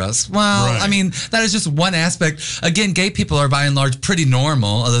table for us. Well, I mean, that is just one aspect. Again, gay people are by and large pretty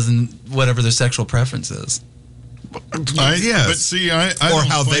normal other than whatever their sexual preference is. Yes. But see, I or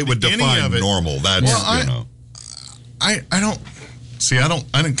how they would define normal. That's I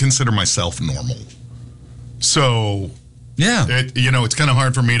don't consider myself normal. So it's kind of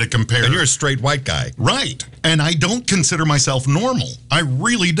hard for me to compare. And you're a straight white guy, right? And I don't consider myself normal. I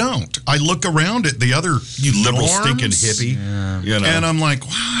really don't. I look around at the other liberal stinking hippie, and I'm like,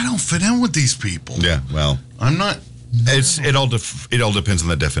 wow, I don't fit in with these people. Yeah, well, I'm not. It all depends on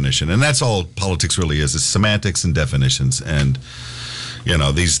the definition, and that's all politics really is. It's semantics and definitions, and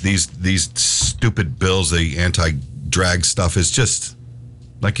these stupid bills, the anti-drag stuff is just,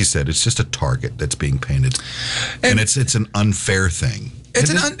 like you said, it's just a target that's being painted, and it's an unfair thing. It's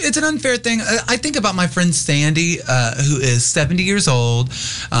an unfair thing. I think about my friend Sandy, who is 70 years old.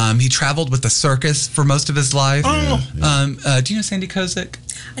 He traveled with the circus for most of his life. Do you know Sandy Kozik?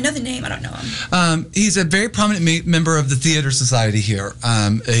 I know the name. I don't know him. He's a very prominent member of the Theater Society here.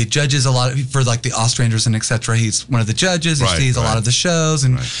 He judges a lot for like the Ostranders and etc. He's one of the judges. He sees a lot of the shows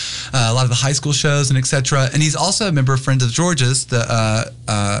and a lot of the high school shows and etc. And he's also a member of Friends of George's, the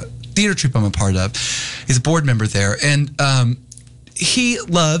theater troupe I'm a part of. He's a board member there. And he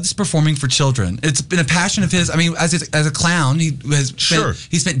loves performing for children. It's been a passion of his. I mean, as a clown, he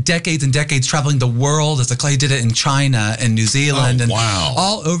spent decades and decades traveling the world as a clown. He did it in China and New Zealand and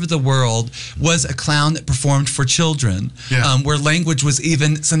all over the world. Was a clown that performed for children, where language was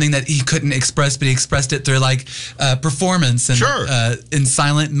even something that he couldn't express, but he expressed it through like performance and in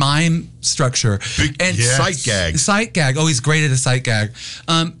silent mime structure and sight gag. Sight gag. Oh, he's great at a sight gag.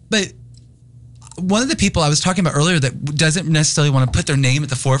 But one of the people I was talking about earlier that doesn't necessarily want to put their name at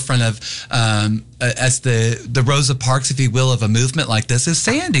the forefront of as the Rosa Parks, if you will, of a movement like this is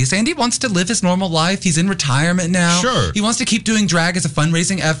Sandy. Sandy wants to live his normal life. He's in retirement now. Sure. He wants to keep doing drag as a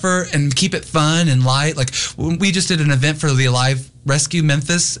fundraising effort and keep it fun and light. Like we just did an event for the Alive Rescue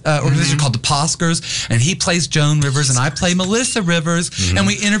Memphis organization called the Poskers, and he plays Joan Rivers and I play Melissa Rivers, and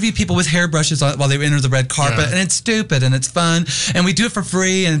we interview people with hairbrushes while they enter the red carpet, and it's stupid and it's fun, and we do it for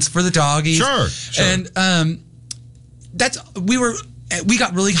free and it's for the doggies. Sure. And we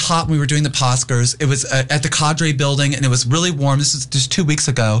got really hot when we were doing the Poskers. It was at the Cadre building, and it was really warm. This was just 2 weeks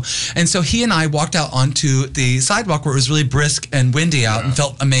ago. And so he and I walked out onto the sidewalk where it was really brisk and windy out and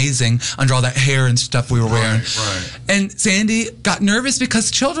felt amazing under all that hair and stuff we were wearing. Right. And Sandy got nervous because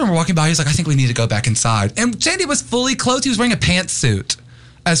children were walking by. He was like, I think we need to go back inside. And Sandy was fully clothed. He was wearing a pantsuit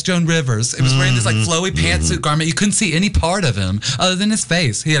as Joan Rivers. He was wearing this like flowy pantsuit garment. You couldn't see any part of him other than his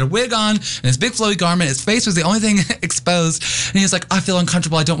face. He had a wig on and his big flowy garment. His face was the only thing exposed. And he was like, I feel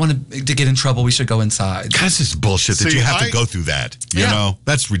uncomfortable. I don't want to get in trouble. We should go inside. God, this is bullshit that you have to go through that. You know?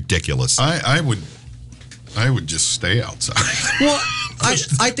 That's ridiculous. I would just stay outside. Well,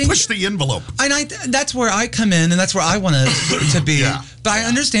 I think push the envelope. And that's where I come in, and that's where I want to be. But I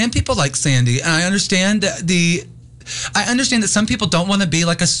understand people like Sandy, and I understand that some people don't want to be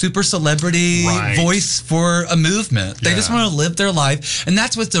like a super celebrity voice for a movement. They just want to live their life. And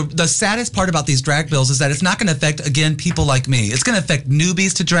that's what the saddest part about these drag bills is that it's not going to affect, again, people like me. It's going to affect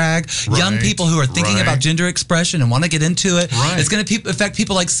newbies to drag, young people who are thinking about gender expression and want to get into it. It's going to affect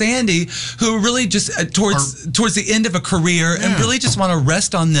people like Sandy who are really just towards the end of a career and really just want to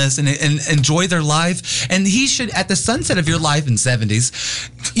rest on this and enjoy their life. And he should, at the sunset of your life in 70s,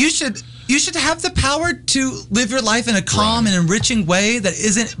 you should have the power to live your life in a calm and enriching way that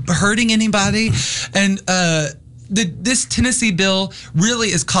isn't hurting anybody. And this Tennessee bill really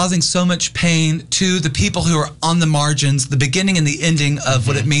is causing so much pain to the people who are on the margins, the beginning and the ending of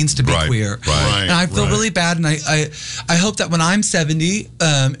what it means to be queer. And I feel really bad, and I hope that when I'm 70 in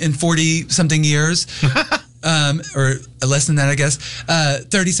 40-something years, or less than that, I guess,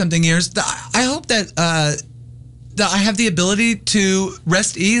 30-something years, I hope that that I have the ability to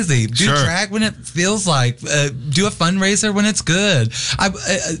rest easy, do drag when it feels like, do a fundraiser when it's good,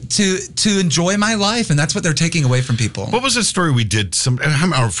 to enjoy my life, and that's what they're taking away from people. What was the story we did?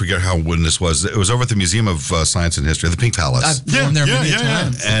 I forget when this was. It was over at the Museum of Science and History, the Pink Palace. I've been there many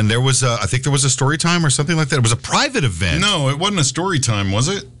times. And there was, I think there was a story time or something like that. It was a private event. No, it wasn't a story time, was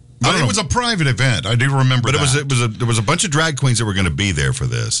it? It was a private event. I do remember that. But there was a bunch of drag queens that were going to be there for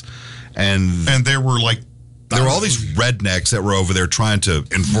this, and there were there were all these rednecks that were over there trying to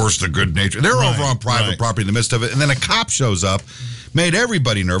enforce the good nature. They're over on private property in the midst of it, and then a cop shows up, made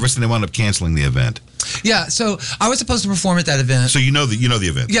everybody nervous, and they wound up canceling the event. Yeah, so I was supposed to perform at that event. So you know the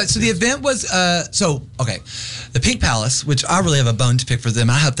event. Yeah, so the event was the Pink Palace, which I really have a bone to pick for them.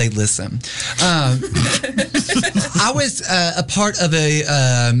 I hope they listen. I was a part of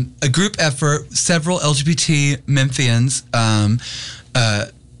a group effort. Several LGBT Memphians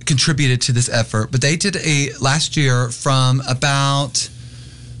contributed to this effort, but they did last year from about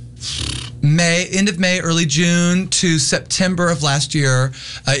end of May, early June to September of last year.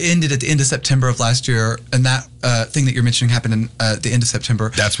 Ended at the end of September of last year, and that thing that you're mentioning happened in the end of September.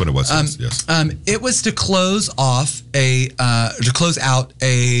 That's what it was. Yes. It was to close off out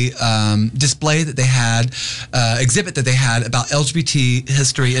a display that they had, exhibit that they had about LGBT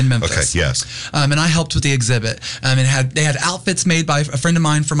history in Memphis. Okay. Yes. And I helped with the exhibit. And they had outfits made by a friend of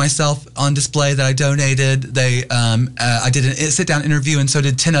mine for myself on display that I donated. I did a sit-down interview, and so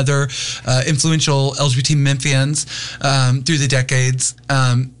did 10 other influential LGBT Memphians through the decades,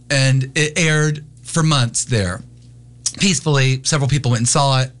 and it aired for months there. Peacefully, several people went and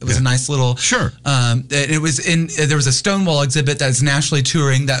saw it. It was a nice little. Sure. It was there was a Stonewall exhibit that is nationally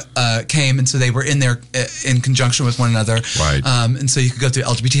touring that came, and so they were in there in conjunction with one another. Right. And so you could go through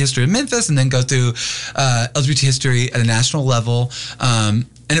LGBT history in Memphis, and then go through LGBT history at a national level. And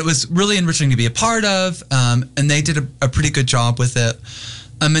it was really enriching to be a part of. And they did a pretty good job with it.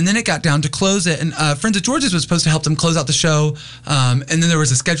 And then it got down to close it, and Friends of George's was supposed to help them close out the show, and then there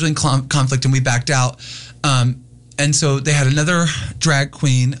was a scheduling conflict, and we backed out. And so they had another drag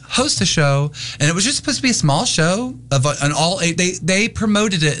queen host the show, and it was just supposed to be a small show of an all. They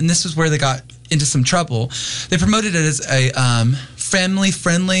promoted it, and this is where they got into some trouble. They promoted it as a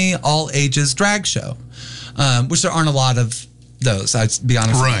family-friendly, all-ages drag show, which there aren't a lot of those, I'd be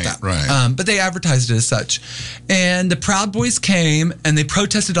honest about that. Right. But they advertised it as such. And the Proud Boys came and they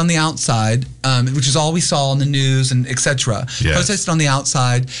protested on the outside, which is all we saw on the news and etc. Yes. Protested on the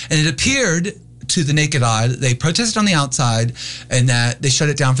outside, and it appeared to the naked eye that they protested on the outside and that they shut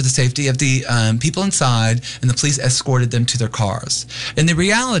it down for the safety of the people inside, and the police escorted them to their cars. In the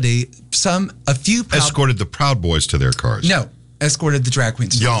reality, escorted the Proud Boys to their cars. No. Escorted the drag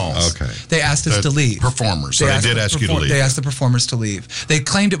queens to Y'all. Okay. They asked us to leave. Performers. They did ask you to leave. They asked the performers to leave. They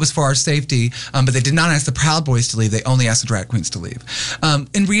claimed it was for our safety, but they did not ask the Proud Boys to leave. They only asked the drag queens to leave.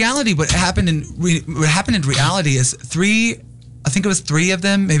 In reality, what happened in reality is I think it was 3 of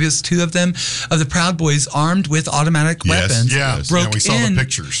them, maybe it was 2 of them, of the Proud Boys armed with automatic weapons. Yes. We saw the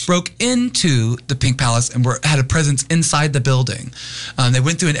pictures. Broke into the Pink Palace and had a presence inside the building. They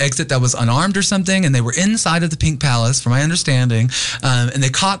went through an exit that was unarmed or something, and they were inside of the Pink Palace, from my understanding, and they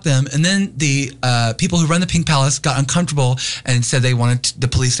caught them. And then the people who run the Pink Palace got uncomfortable and said they wanted the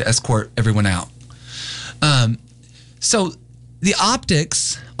police to escort everyone out. So the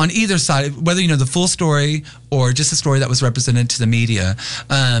optics on either side, whether you know the full story or just the story that was represented to the media,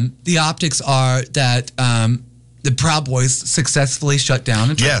 the optics are that the Proud Boys successfully shut down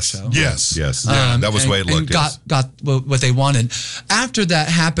a drag show. Yes. Yeah, that was the way it looked. And got what they wanted. After that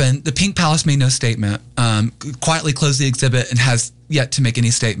happened, the Pink Palace made no statement, quietly closed the exhibit, and has yet to make any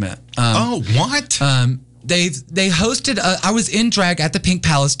statement. What? They hosted. I was in drag at the Pink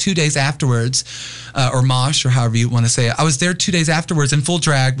Palace 2 days afterwards, or mosh, or however you want to say it. I was there 2 days afterwards in full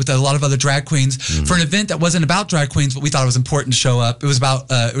drag with a lot of other drag queens for an event that wasn't about drag queens, but we thought it was important to show up. It was about.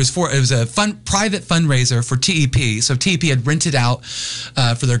 It was a private fundraiser for TEP. So TEP had rented out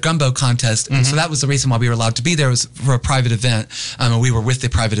for their gumbo contest, and so that was the reason why we were allowed to be there. Was for a private event, and we were with the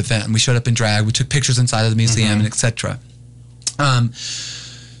private event, and we showed up in drag. We took pictures inside of the museum and etc.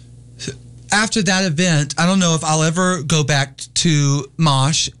 After that event, I don't know if I'll ever go back to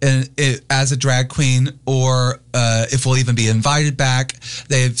Mosh as a drag queen, or if we'll even be invited back.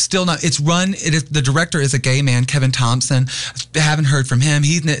 They've still not. It's run. The director is a gay man, Kevin Thompson. I haven't heard from him.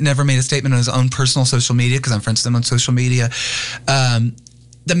 He's never made a statement on his own personal social media because I'm friends with him on social media.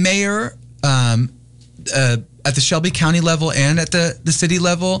 The mayor. At the Shelby County level and at the city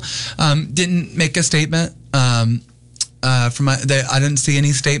level, didn't make a statement. I didn't see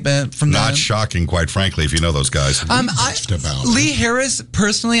any statement from them. Not shocking, quite frankly, if you know those guys. Lee Harris,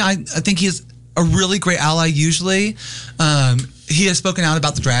 personally, I think he's a really great ally usually. He has spoken out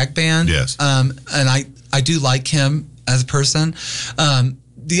about the drag ban. Yes. And I do like him as a person.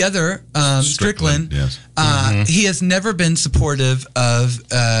 The other, Strickland, yes. He has never been supportive of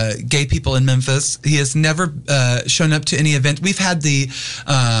gay people in Memphis. He has never shown up to any event. We've had the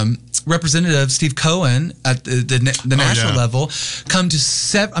representative, Steve Cohen, at the national level, come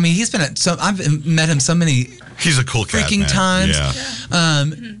to I mean, he's been at I've met him so many He's a cool cat, freaking man. times. Yeah.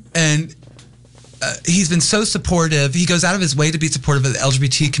 And he's been so supportive. He goes out of his way to be supportive of the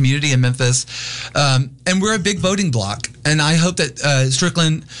LGBT community in Memphis. And we're a big voting bloc. And I hope that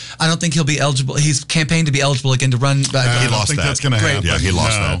Strickland, I don't think he'll be eligible. He's campaigned to be eligible again to run. He lost I don't think that's going to happen. Yeah, he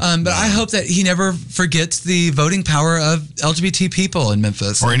lost that. But I hope that he never forgets the voting power of LGBT people in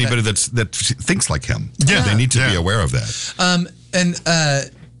Memphis. Or anybody that thinks like him. Yeah. They need to be aware of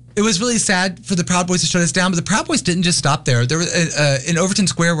that. It was really sad for the Proud Boys to shut us down, but the Proud Boys didn't just stop there. There was in Overton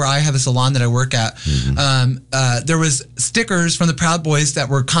Square, where I have a salon that I work at. There was stickers from the Proud Boys that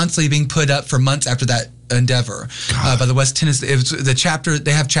were constantly being put up for months after that endeavor by the West Tennessee. It was the chapter.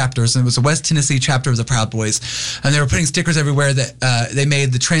 They have chapters, and it was the West Tennessee chapter of the Proud Boys, and they were putting stickers everywhere. That they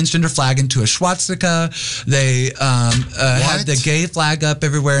made the transgender flag into a swastika. They had the gay flag up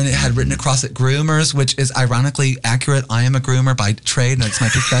everywhere, and it had written across it "groomers," which is ironically accurate. I am a groomer by trade, and it's my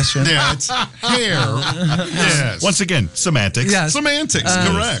profession. Yeah, it's hair. Yes. Once again, semantics. Yes. Semantics,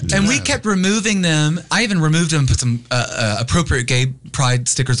 correct. And we kept removing them. I even removed them and put some appropriate gay pride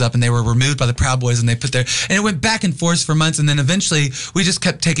stickers up, and they were removed by the Proud Boys, and they put and it went back and forth for months, and then eventually we just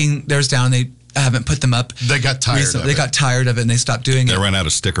kept taking theirs down. They haven't put them up. They got tired of it. They got tired of it, and they stopped doing it. They ran out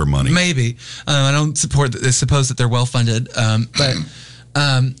of sticker money. Maybe. I don't suppose that they're well funded, but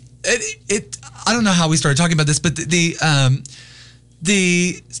I don't know how we started talking about this, but the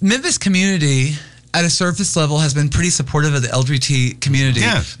Memphis community at a surface level has been pretty supportive of the LGBT community,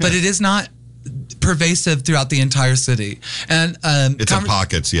 but it is not pervasive throughout the entire city. And it's in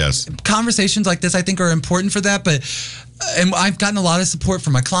pockets, yes. Conversations like this, I think, are important for that, but and I've gotten a lot of support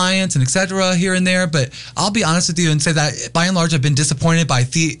from my clients and et cetera here and there, but I'll be honest with you and say that by and large I've been disappointed by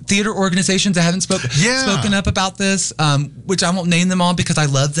theater organizations that haven't spoken up about this, which I won't name them all because I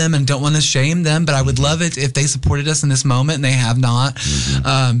love them and don't want to shame them, but I would love it if they supported us in this moment, and they have not.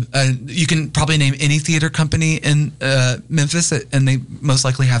 You can probably name any theater company in Memphis, and they most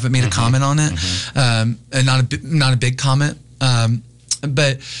likely haven't made a comment on it, and not a big comment.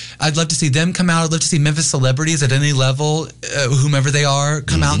 But I'd love to see them come out. I'd love to see Memphis celebrities at any level, whomever they are,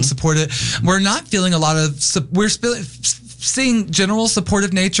 come out and support it. We're not feeling a lot of. We're seeing general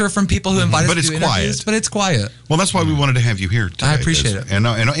supportive nature from people who invite us to do interviews, but it's quiet. Well, that's why we wanted to have you here today. I appreciate it. And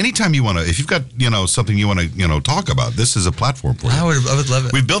anytime you want to, if you've got something you want to talk about, this is a platform for you. I would love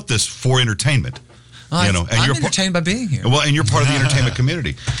it. We built this for entertainment. And I'm entertained by being here. Well, and you're part of the entertainment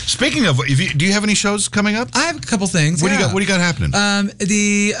community. Speaking of, do you have any shows coming up? I have a couple things. What do you got happening?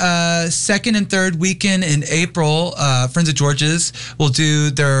 The second and third weekend in April, Friends of George's will do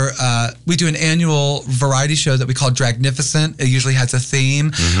we do an annual variety show that we call Dragnificent. It usually has a theme.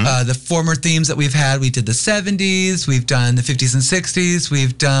 The former themes that we've had, we did the 70s, we've done the 50s and 60s,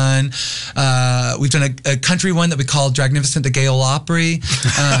 we've done a country one that we call Dragnificent, the Gay Ole Opry.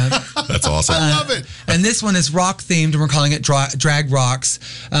 That's awesome. I love it. And this one is rock themed, and we're calling it Drag Rocks.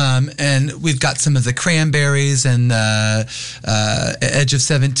 And we've got some of the Cranberries and Edge of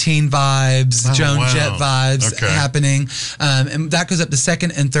 17 vibes, Joan Jett vibes happening. And that goes up the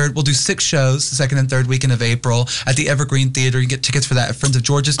second and third. We'll do 6 shows the second and third weekend of April at the Evergreen Theater. You get tickets for that at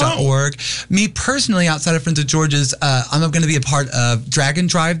friendsofgeorges.org. Me personally, outside of Friends of George's, I'm going to be a part of Dragon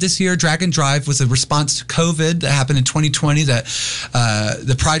Drive this year. Dragon Drive was a response to COVID that happened in 2020 that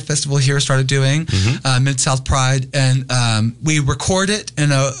the Pride Festival here started doing. Mid-South Pride, and we record it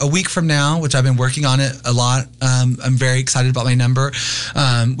in a week from now, which I've been working on it a lot. I'm very excited about my number.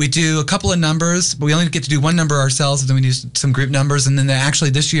 We do a couple of numbers, but we only get to do one number ourselves, and then we do some group numbers, and then actually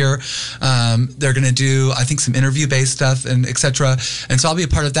this year they're going to do, I think, some interview-based stuff and etc. And so I'll be a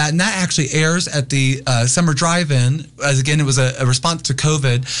part of that, and that actually airs at the Summer Drive-In, as again, it was a response to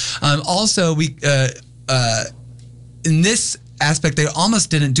COVID. Also, we in this aspect, they almost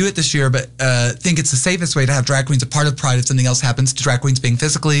didn't do it this year, but think it's the safest way to have drag queens a part of Pride if something else happens to drag queens being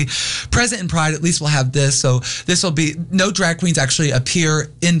physically present in Pride. At least we'll have this. So this will be, no drag queens actually appear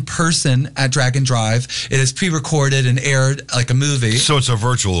in person at Drag and Drive. It is pre-recorded and aired like a movie. So it's a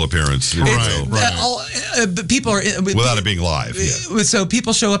virtual appearance. Right. People are without it being live. Yeah. So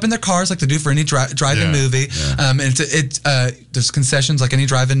people show up in their cars like they do for any drive-in movie. Yeah. And there's concessions like any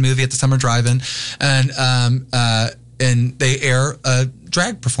drive-in movie at the Summer Drive-In, and they air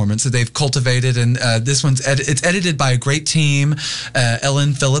drag performance that they've cultivated. And this one's it's edited by a great team.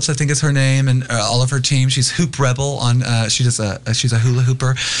 Ellen Phillips, I think is her name, and all of her team. She's Hoop Rebel on. She's a hula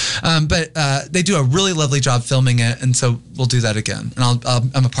hooper, but they do a really lovely job filming it, and so we'll do that again. And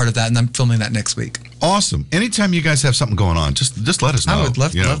I'm a part of that, and I'm filming that next week. Awesome. Anytime you guys have something going on, just let us know. I would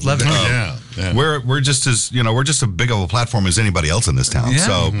love it. Yeah. We're just as we're just as big of a platform as anybody else in this town. Yeah.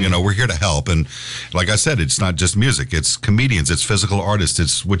 So we're here to help. And like I said, it's not just music. It's comedians. It's physical artists.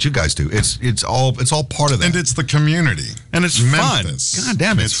 It's what you guys do. It's all part of that. And it's the community. And it's Memphis. fun. God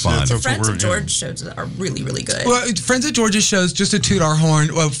damn, it's fun. The Friends of George shows are really, really good. Well, Friends of George's shows, just to toot our horn,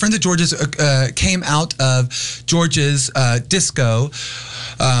 Friends of George's came out of George's disco,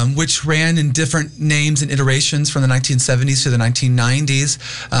 which ran in different names and iterations from the 1970s to the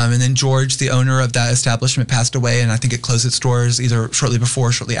 1990s. And then George, the owner of that establishment, passed away, and I think it closed its doors either shortly before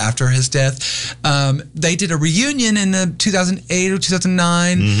or shortly after his death. They did a reunion in 2008 or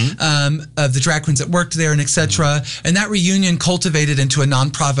 2009 of the drag queens that worked there and etc. And that reunion cultivated into a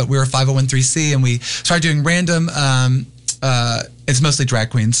nonprofit. We were a 501(c)(3), and we started doing random it's mostly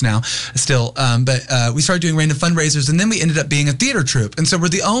drag queens now still, but we started doing random fundraisers, and then we ended up being a theater troupe. And so we're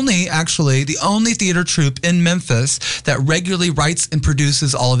the only theater troupe in Memphis that regularly writes and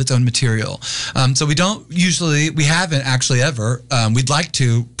produces all of its own material. So we haven't actually ever. We'd like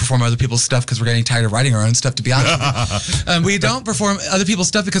to perform other people's stuff because we're getting tired of writing our own stuff, to be honest with you. We don't perform other people's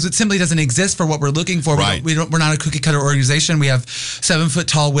stuff because it simply doesn't exist for what we're looking for. Right. We're not a cookie cutter organization. We have 7 foot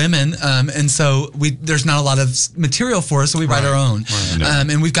tall women, and so there's not a lot of material for us, so we write our own. Right.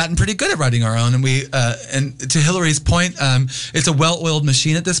 And we've gotten pretty good at writing our own. And and to Hillary's point, it's a well-oiled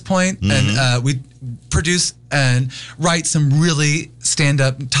machine at this point, and we produce and write some really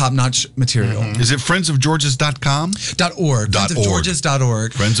stand-up, top-notch material. Is it friendsofgeorges.com? .org.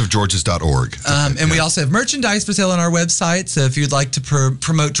 Friendsofgeorges.org. Friendsofgeorges.org. And we also have merchandise for sale on our website. So if you'd like to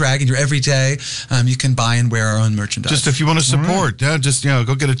promote drag in your everyday, you can buy and wear our own merchandise. Just if you want to support, just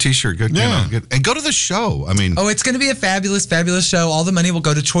go get a T-shirt. And go to the show. I mean, it's going to be a fabulous, fabulous show. All the money will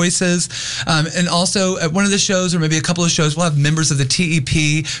go to Choices, and also at one of the shows, or maybe a couple of shows, we'll have members of the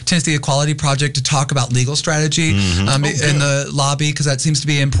TEP, Tennessee Equality Project, to talk about legal strategy in the lobby, because that seems to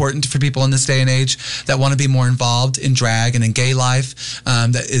be important for people in this day and age that want to be more involved in drag and in gay life.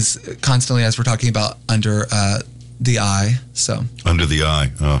 That is constantly, as we're talking about, under the eye. So under the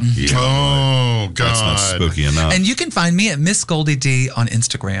eye. Oh, yeah. Oh, God. That's not spooky enough. And you can find me at Miss Goldie D on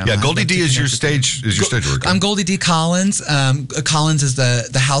Instagram. Yeah, Goldie D is your stage worker. I'm Goldie D Collins. Collins is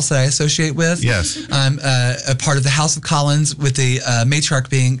the house that I associate with. Yes. I'm a part of the House of Collins, with the matriarch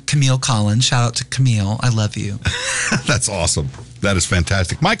being Camille Collins. Shout out to Camille. I love you. That's awesome. That is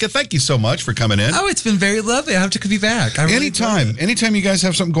fantastic. Micah, thank you so much for coming in. Oh, it's been very lovely. I hope to be back. Anytime you guys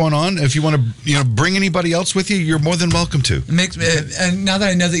have something going on, if you want to bring anybody else with you, you're more than welcome to. And now that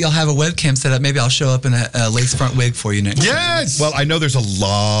I know that you'll have a webcam set up, maybe I'll show up in a lace front wig for you next. Yes. Well, I know there's a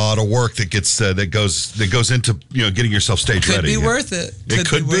lot of work that goes into getting yourself stage ready. Could be worth it. It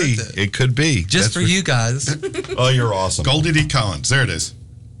could be. It could be. Just for you guys. Oh, you're awesome. Goldie D Collins. There it is.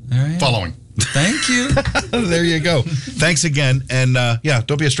 All right. Following. Thank you. There you go. Thanks again. And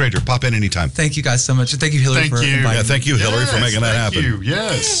don't be a stranger. Pop in anytime. Thank you guys so much. And thank you, Hillary, for inviting me. Thank you, Hillary, for making that happen. Thank you.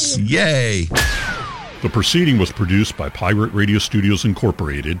 Yes. Yay. The proceeding was produced by Pirate Radio Studios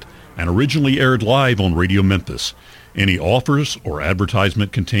Incorporated and originally aired live on Radio Memphis. Any offers or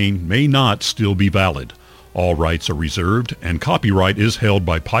advertisement contained may not still be valid. All rights are reserved, and copyright is held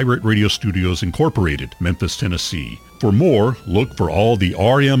by Pirate Radio Studios Incorporated, Memphis, Tennessee. For more, look for all the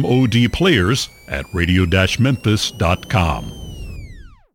RMOD players at radio-memphis.com.